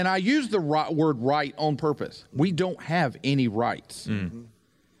 And I use the word right on purpose. We don't have any rights.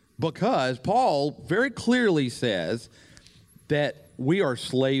 Because Paul very clearly says that we are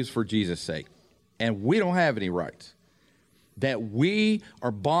slaves for Jesus' sake, and we don't have any rights. That we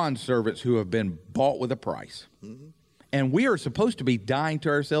are bondservants who have been bought with a price. And we are supposed to be dying to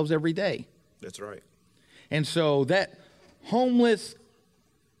ourselves every day. That's right. And so that homeless,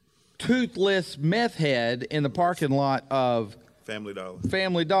 toothless meth head in the parking lot of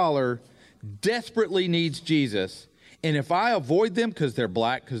Family Dollar desperately needs Jesus. And if I avoid them because they're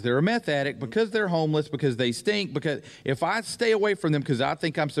black, because they're a meth addict, because they're homeless, because they stink, because if I stay away from them because I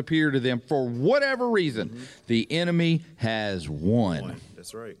think I'm superior to them for whatever reason, the enemy has won.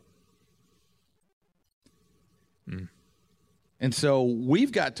 That's right. And so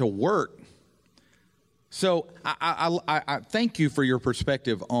we've got to work. So I thank you for your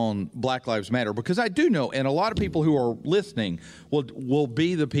perspective on Black Lives Matter, because I do know, and a lot of people who are listening will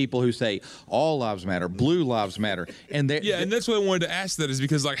be the people who say all lives matter, blue lives matter, and and that's why I wanted to ask that, is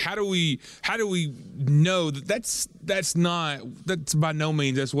because, like, how do we know that that's by no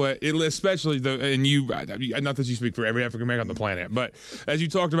means that's what it, especially not that you speak for every African American on the planet, but as you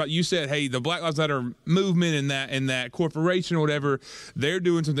talked about, you said, hey, the Black Lives Matter movement and that corporation or whatever, they're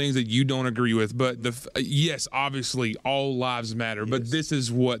doing some things that you don't agree with, but yes, obviously all lives matter, but these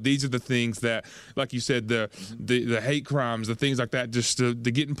are the things that, like you said, the hate crimes, the things like that, just the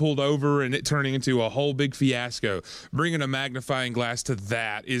getting pulled over and it turning into a whole big fiasco. Bringing a magnifying glass to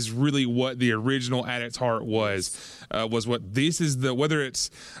that is really what the original at its heart was what this is whether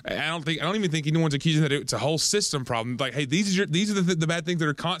it's, I don't even think anyone's accusing that it's a whole system problem. Like, hey, these are the bad things that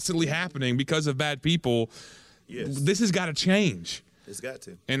are constantly happening because of bad people. Yes. This has got to change. It's got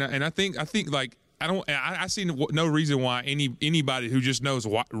to. And I think like, I see no reason why anybody who just knows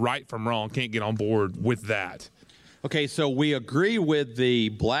right from wrong can't get on board with that. Okay, so we agree with the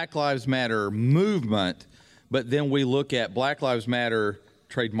Black Lives Matter movement, but then we look at Black Lives Matter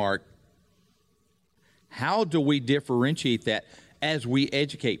trademark. How do we differentiate that as we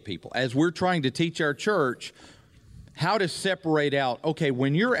educate people, as we're trying to teach our church how to separate out, okay,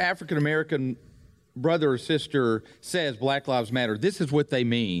 when your African American brother or sister says Black Lives Matter, this is what they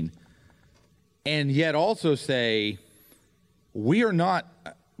mean. And yet also say, we are not,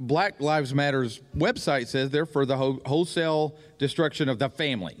 Black Lives Matter's website says they're for the wholesale destruction of the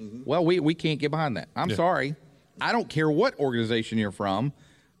family. Well, we can't get behind that. I'm sorry. I don't care what organization you're from.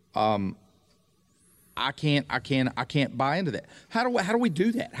 I can't buy into that. How do we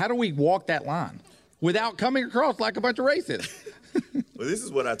do that? How do we walk that line without coming across like a bunch of racists? Well, this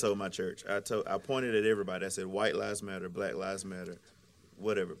is what I told my church. I pointed at everybody. I said, white lives matter, black lives matter,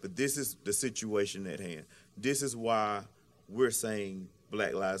 whatever. But this is the situation at hand. This is why we're saying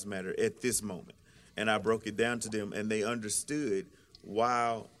Black Lives Matter at this moment. And I broke it down to them, and they understood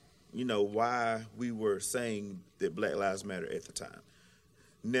why we were saying that Black Lives Matter at the time.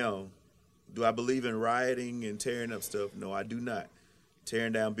 Now, do I believe in rioting and tearing up stuff? No, I do not.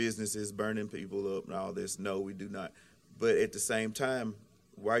 Tearing down businesses, burning people up and all this, no, we do not. But at the same time,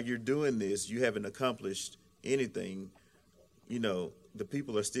 while you're doing this, you haven't accomplished anything. The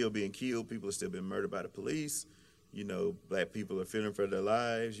people are still being killed. People are still being murdered by the police. Black people are fearing for their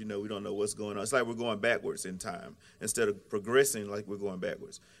lives. We don't know what's going on. It's like we're going backwards in time instead of progressing like we're going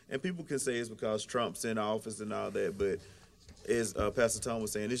backwards. And people can say it's because Trump's in office and all that, but as Pastor Tom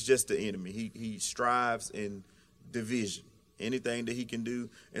was saying, it's just the enemy. He strives in division, anything that he can do.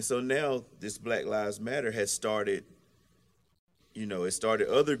 And so now this Black Lives Matter has started, it started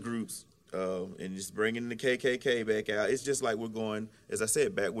other groups and just bringing the KKK back out. It's just like we're going, as I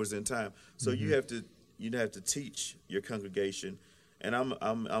said, backwards in time. So you have to teach your congregation. And I'm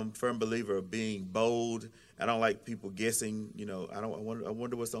a firm believer of being bold. I don't like people guessing. You know, I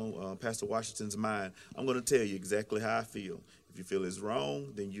wonder what's on Pastor Washington's mind. I'm going to tell you exactly how I feel. If you feel it's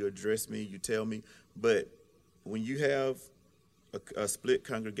wrong, then you address me. You tell me. But when you have a split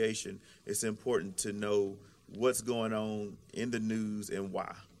congregation, it's important to know what's going on in the news and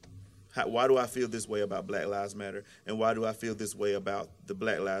why. Why do I feel this way about Black Lives Matter, and why do I feel this way about the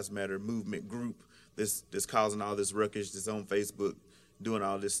Black Lives Matter movement group that's causing all this ruckus, that's on Facebook, doing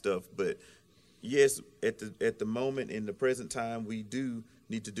all this stuff? But yes, at the moment, in the present time, we do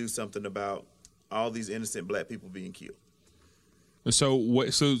need to do something about all these innocent Black people being killed. So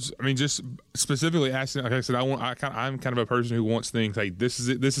I mean, just specifically asking, like I said, I'm kind of a person who wants things like this is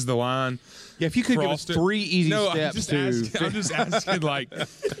it. This is the line. Yeah, if you could give us 3 easy steps I'm just asking, like,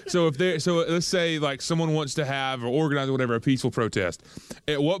 so let's say like someone wants to have or organize or whatever a peaceful protest.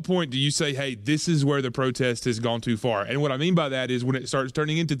 At what point do you say, hey, this is where the protest has gone too far? And what I mean by that is when it starts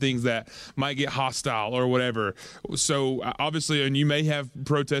turning into things that might get hostile or whatever. So obviously, and you may have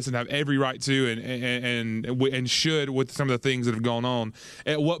protests and have every right to and should with some of the things that have gone on.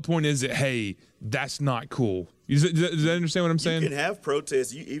 At what point is it, hey, that's not cool? Does that understand what I'm saying? You can have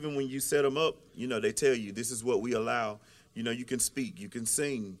protests. Even when you set them up, you know, they tell you this is what we allow. You know, you can speak, you can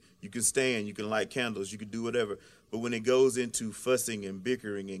sing, you can stand, you can light candles, you can do whatever. But when it goes into fussing and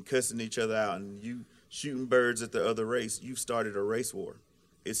bickering and cussing each other out and you shooting birds at the other race, you've started a race war.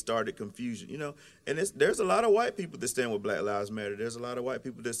 It started confusion, you know. And there's a lot of white people that stand with Black Lives Matter. There's a lot of white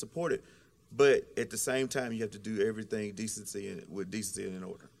people that support it. But at the same time, you have to do everything with decency and in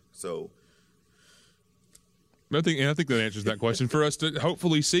order. So I think that answers that question for us to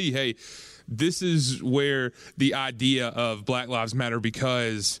hopefully see, hey, this is where the idea of Black Lives Matter,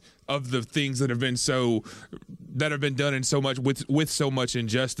 because of the things that have been done in so much with so much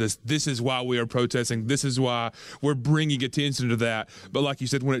injustice. This is why we are protesting. This is why we're bringing attention to that. But like you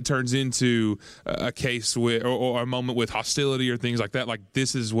said, when it turns into a case with or a moment with hostility or things like that, like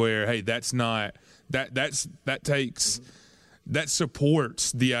this is where, hey, that's not that takes. That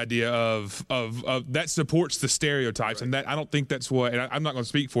supports the idea of that supports the stereotypes, right. And that I don't think that's what. And I'm not going to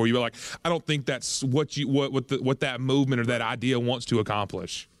speak for you, but like I don't think that's what that movement or that idea wants to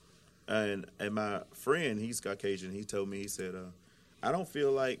accomplish. And my friend, he's Caucasian. He told me, he said, I don't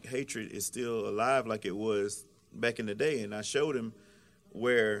feel like hatred is still alive like it was back in the day. And I showed him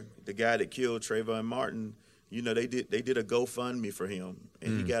where the guy that killed Trayvon Martin, you know, they did a GoFundMe for him,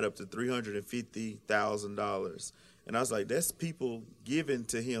 and he got up to $350,000. And I was like, that's people giving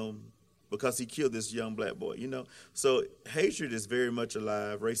to him because he killed this young Black boy, you know? So hatred is very much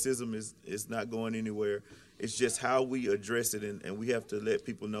alive. Racism is not going anywhere. It's just how we address it, and we have to let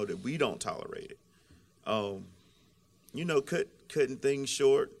people know that we don't tolerate it. You know, cutting things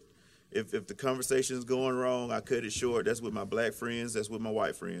short. If the conversation is going wrong, I cut it short. That's with my Black friends. That's with my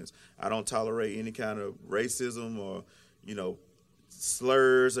white friends. I don't tolerate any kind of racism or, you know,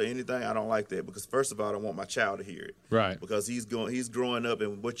 slurs or anything. I don't like that because first of all, I don't want my child to hear it. Right. Because he's growing up,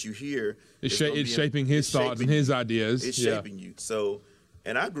 and what you hear it's shaping his thoughts and his ideas. It's shaping you. So,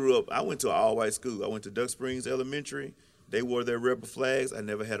 and I grew up. I went to an all-white school. I went to Duck Springs Elementary. They wore their rebel flags. I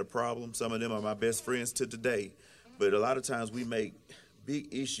never had a problem. Some of them are my best friends to today. But a lot of times we make big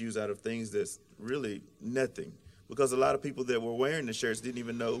issues out of things that's really nothing, because a lot of people that were wearing the shirts didn't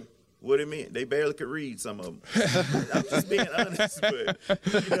even know what it meant. They barely could read, some of them. I'm just being honest. But,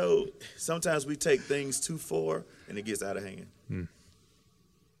 you know, sometimes we take things too far and it gets out of hand.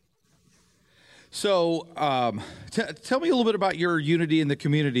 So tell me a little bit about your Unity in the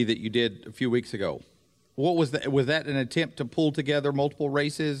Community that you did a few weeks ago. What was that? Was that an attempt to pull together multiple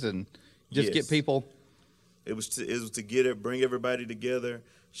races and just get people? It was to bring everybody together,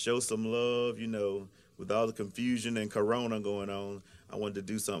 show some love, you know, with all the confusion and Corona going on. I wanted to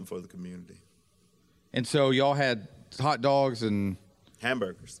do something for the community. And so y'all had hot dogs and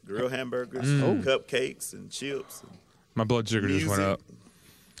hamburgers, grilled hamburgers, cupcakes and chips. And my blood sugar just went up.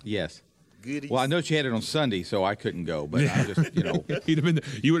 Yes. Goodies. Well, I know you had it on Sunday, so I couldn't go. But I just, you know,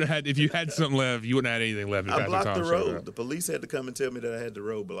 you would have had, if you had something left, you wouldn't have had anything left. I blocked the road. The police had to come and tell me that I had the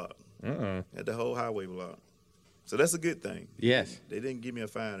road blocked. Had the whole highway blocked. So that's a good thing. Yes. They didn't give me a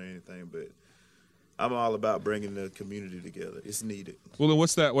fine or anything, but I'm all about bringing the community together. It's needed. Well,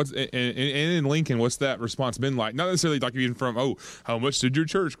 then and in Lincoln, what's that response been like? Not necessarily like even from, how much did your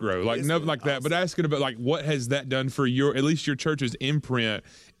church grow? Like nothing like that, but asking about like what has that done for at least your church's imprint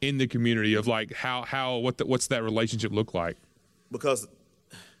in the community of like what's that relationship look like? Because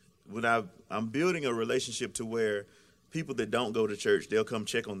when I'm building a relationship to where people that don't go to church, they'll come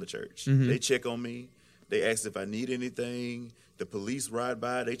check on the church. They check on me. They ask if I need anything. The police ride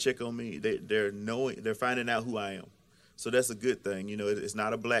by. They check on me. They're finding out who I am. So that's a good thing. You know, it's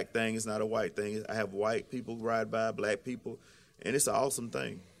not a black thing. It's not a white thing. I have white people ride by, black people, and it's an awesome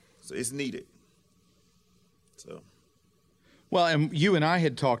thing. So it's needed. So. Well, and you and I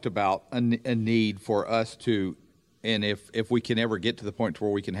had talked about a need for us to, and if we can ever get to the point to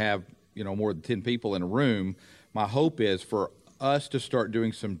where we can have, more than 10 people in a room, my hope is for us to start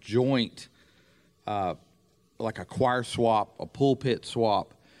doing some joint, like a choir swap, a pulpit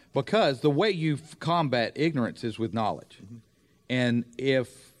swap, because the way you combat ignorance is with knowledge. And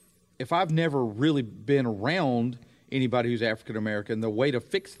if I've never really been around anybody who's African American, the way to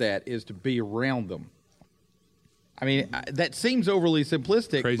fix that is to be around them. I mean, that seems overly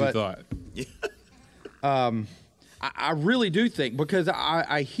simplistic. Crazy but thought. I really do think, because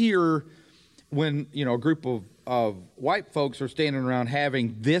I hear when, a group of white folks are standing around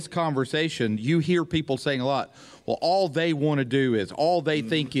having this conversation, you hear people saying a lot, well, all they want to do is, all they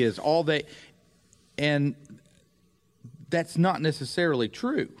think is, and that's not necessarily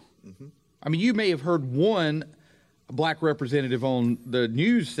true. I mean, you may have heard one black representative on the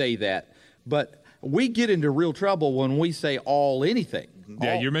news say that, but we get into real trouble when we say anything.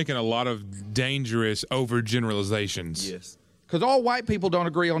 Yeah, you're making a lot of dangerous overgeneralizations. Yes. Because all white people don't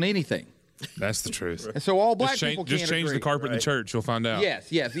agree on anything. That's the truth. And so all black people can't just change agree. the carpet in the church. You'll find out.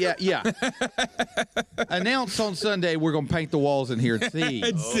 Yes. Announce on Sunday we're going to paint the walls in here and see.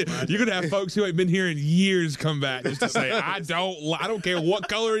 You're going to have folks who ain't been here in years come back just to say, I don't care what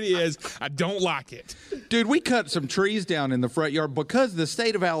color it is, I don't like it. Dude, we cut some trees down in the front yard because the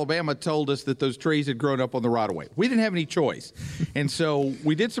state of Alabama told us that those trees had grown up on the right-of-way. We didn't have any choice. And so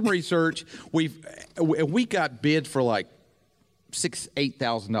we did some research. We got bids for like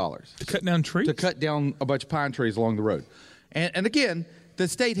 $8,000 To cut down trees? to cut down a bunch of pine trees along the road. And again, the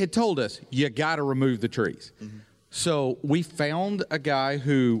state had told us, you got to remove the trees. So we found a guy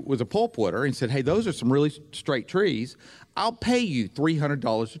who was a pulpwooder and said, hey, those are some really straight trees. I'll pay you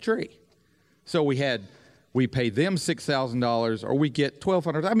 $300 a tree. So we paid them $6,000, or we get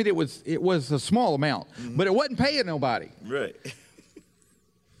 $1,200. I mean, it was a small amount, but it wasn't paying nobody. Right.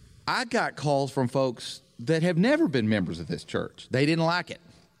 I got calls from folks that have never been members of this church. They didn't like it.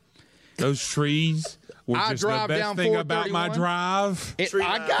 Those trees were I just the drive best down thing about my 431. drive.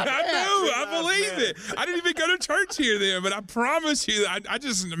 I got I that. knew. I believed it. I didn't even go to church here then, but I promise you,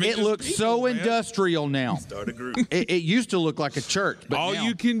 It looks so industrial now. Start a group. It used to look like a church, but All now,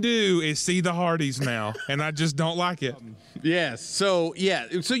 you can do is see the Hardys now, and I just don't like it. yes. So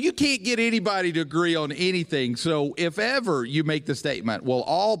you can't get anybody to agree on anything. So if ever you make the statement, well,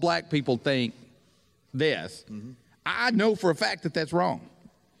 all black people think this, I know for a fact that that's wrong.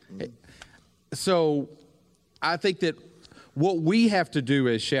 So I think that what we have to do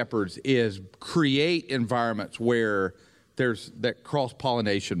as shepherds is create environments where there's that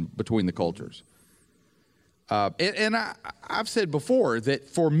cross-pollination between the cultures. And I've said before that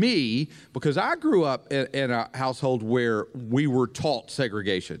for me, because I grew up in a household where we were taught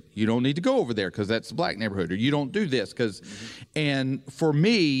segregation. You don't need to go over there because that's the black neighborhood, or you don't do this because, and for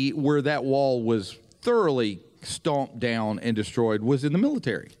me, where that wall was thoroughly stomped down and destroyed was in the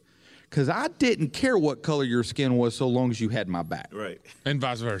military. Because I didn't care what color your skin was so long as you had my back. Right. And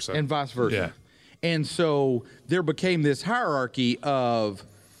vice versa. And vice versa. Yeah. And so there became this hierarchy of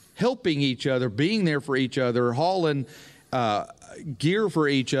helping each other, being there for each other, hauling gear for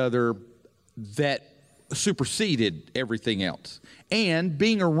each other that superseded everything else. And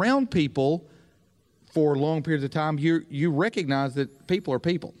being around people for long periods of time, you recognize that people are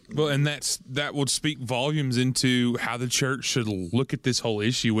people. Well, and that would speak volumes into how the church should look at this whole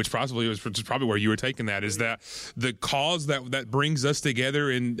issue, which probably where you were taking that, is that the cause that brings us together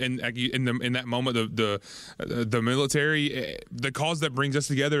in that moment of the military, the cause that brings us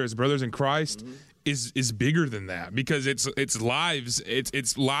together as brothers in Christ. Is bigger than that, because it's lives,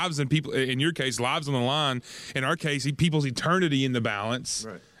 it's lives, and people, in your case, lives on the line. In our case, people's eternity in the balance.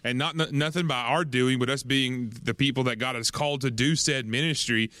 Right. And nothing by our doing, but us being the people that God has called to do said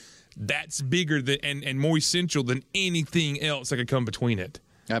ministry. That's bigger than and more essential than anything else that could come between it.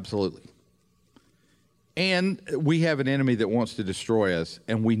 Absolutely. And we have an enemy that wants to destroy us,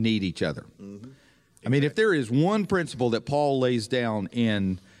 and we need each other. I mean, if there is one principle that Paul lays down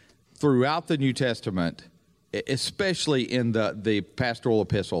throughout the New Testament, especially in the pastoral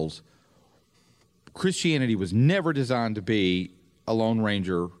epistles, Christianity was never designed to be a Lone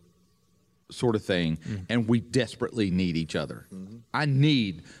Ranger sort of thing, and we desperately need each other. I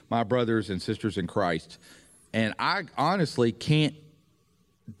need my brothers and sisters in Christ, and I honestly can't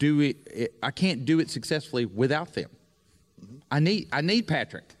do it. I can't do it successfully without them. I need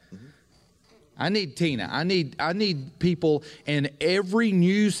Patrick. I need Tina. I need people and every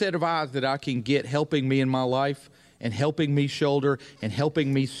new set of eyes that I can get helping me in my life and helping me shoulder and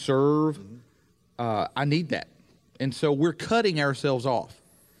helping me serve. I need that. And so we're cutting ourselves off.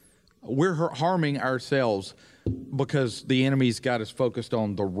 We're harming ourselves because the enemy's got us focused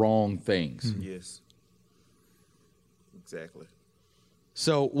on the wrong things. Yes. Exactly.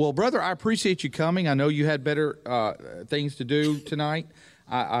 So, well, brother, I appreciate you coming. I know you had better things to do tonight.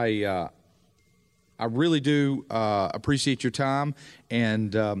 I really do appreciate your time,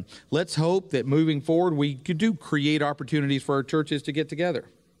 and let's hope that moving forward we could create opportunities for our churches to get together.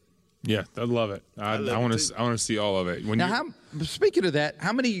 Yeah, I'd love it. I want to see all of it. Speaking of that,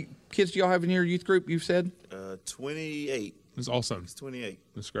 how many kids do y'all have in your youth group? You've said 28. It's awesome. It's 28.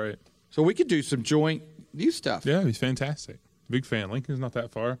 That's great. So we could do some joint youth stuff. Yeah, he's fantastic. Big fan. Lincoln's not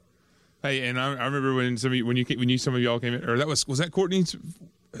that far. Hey, and I remember when some of y'all came in, or was that Courtney's?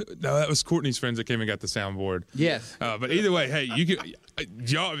 No, that was Courtney's friends that came and got the soundboard. Yes. But either way, hey, you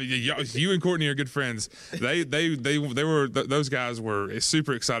and Courtney are good friends. Those guys were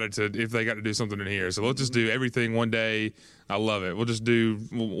super excited if they got to do something in here. So let's just do everything one day. I love it.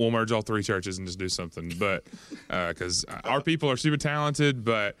 We'll merge all three churches and just do something. But because our people are super talented,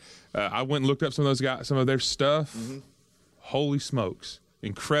 but I went and looked up some of those guys, some of their stuff. Mm-hmm. Holy smokes.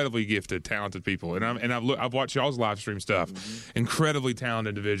 Incredibly gifted, talented people, and I've watched y'all's live stream stuff. Mm-hmm. Incredibly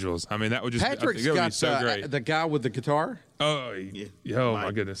talented individuals. I mean, that would just Patrick's would got be so great. The guy with the guitar. Oh, yeah. Oh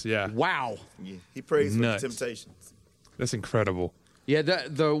my goodness, yeah. Wow. Yeah. He prays for the Temptations. That's incredible. Yeah,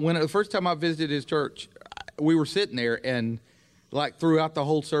 the first time I visited his church, we were sitting there, and like throughout the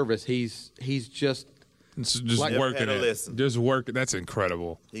whole service, he's just like working it. Just work. That's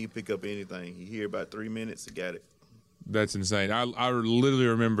incredible. He can pick up anything. He hear about 3 minutes, he got it. That's insane. I literally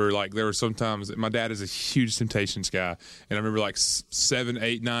remember, like, there were sometimes my dad is a huge Temptations guy, and I remember like 7,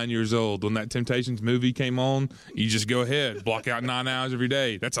 8, 9 years old when that Temptations movie came on. You just go ahead, block out 9 hours every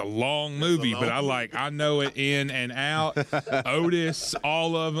day. That's a long movie, but I know it in and out. Otis,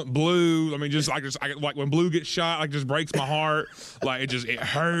 all of it, Blue. I mean, just like when Blue gets shot, like just breaks my heart. Like it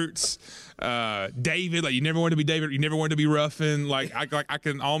hurts. David, like you never wanted to be David, you never wanted to be Ruffin. Like I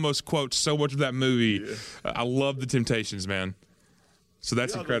can almost quote so much of that movie. Yeah. I love the Temptations, man. So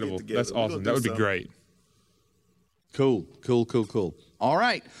that's incredible. That's awesome. That would be great. Cool. All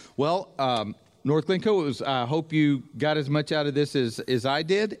right. Well, North Glencoe, I hope you got as much out of this as I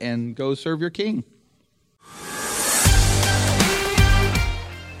did, and go serve your King.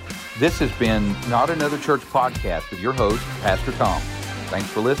 This has been Not Another Church podcast with your host, Pastor Tom. Thanks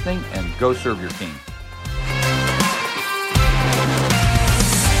for listening, and go serve your King.